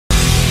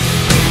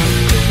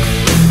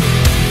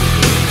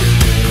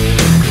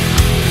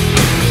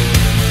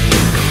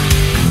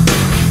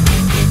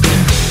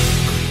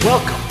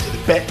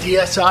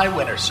BetDSI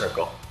Winner's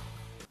Circle.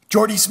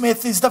 Jordy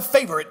Smith is the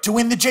favorite to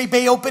win the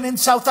J-Bay Open in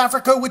South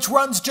Africa, which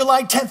runs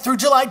July 10th through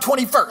July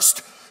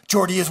 21st.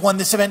 Jordy has won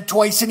this event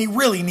twice, and he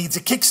really needs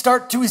a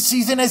kickstart to his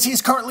season as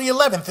he's currently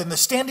 11th in the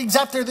standings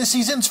after the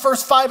season's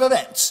first 5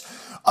 events.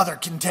 Other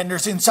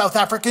contenders in South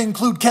Africa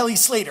include Kelly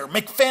Slater,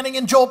 Mick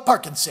and Joel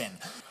Parkinson.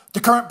 The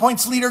current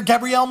points leader,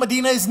 Gabriel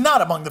Medina, is not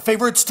among the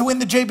favorites to win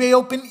the J-Bay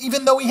Open,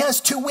 even though he has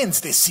 2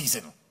 wins this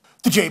season.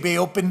 The J-Bay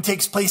Open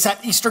takes place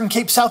at Eastern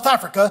Cape, South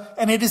Africa,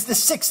 and it is the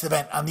 6th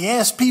event on the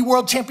ASP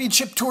World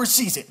Championship Tour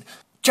season.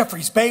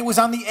 Jeffreys Bay was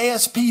on the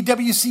ASP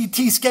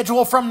WCT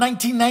schedule from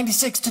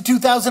 1996 to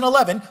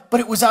 2011, but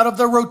it was out of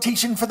the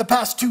rotation for the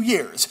past 2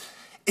 years.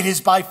 It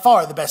is by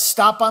far the best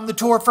stop on the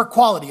tour for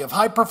quality of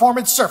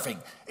high-performance surfing.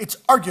 It's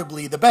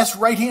arguably the best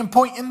right-hand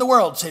point in the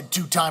world, said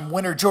 2-time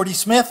winner Jordy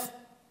Smith.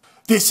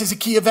 This is a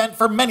key event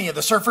for many of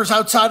the surfers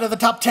outside of the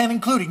top 10,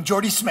 including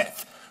Jordy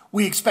Smith.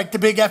 We expect a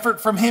big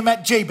effort from him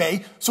at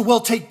J-Bay, so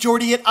we'll take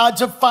Jordy at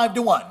odds of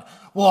 5-1.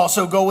 We'll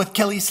also go with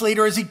Kelly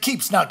Slater as he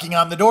keeps knocking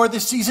on the door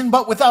this season,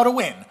 but without a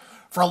win.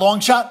 For a long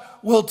shot,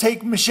 we'll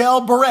take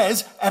Michelle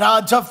Perez at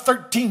odds of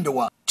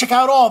 13-1. Check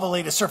out all the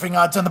latest surfing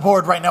odds on the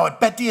board right now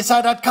at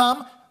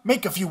BetDSI.com.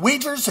 Make a few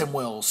wagers, and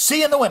we'll see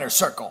you in the winner's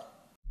circle.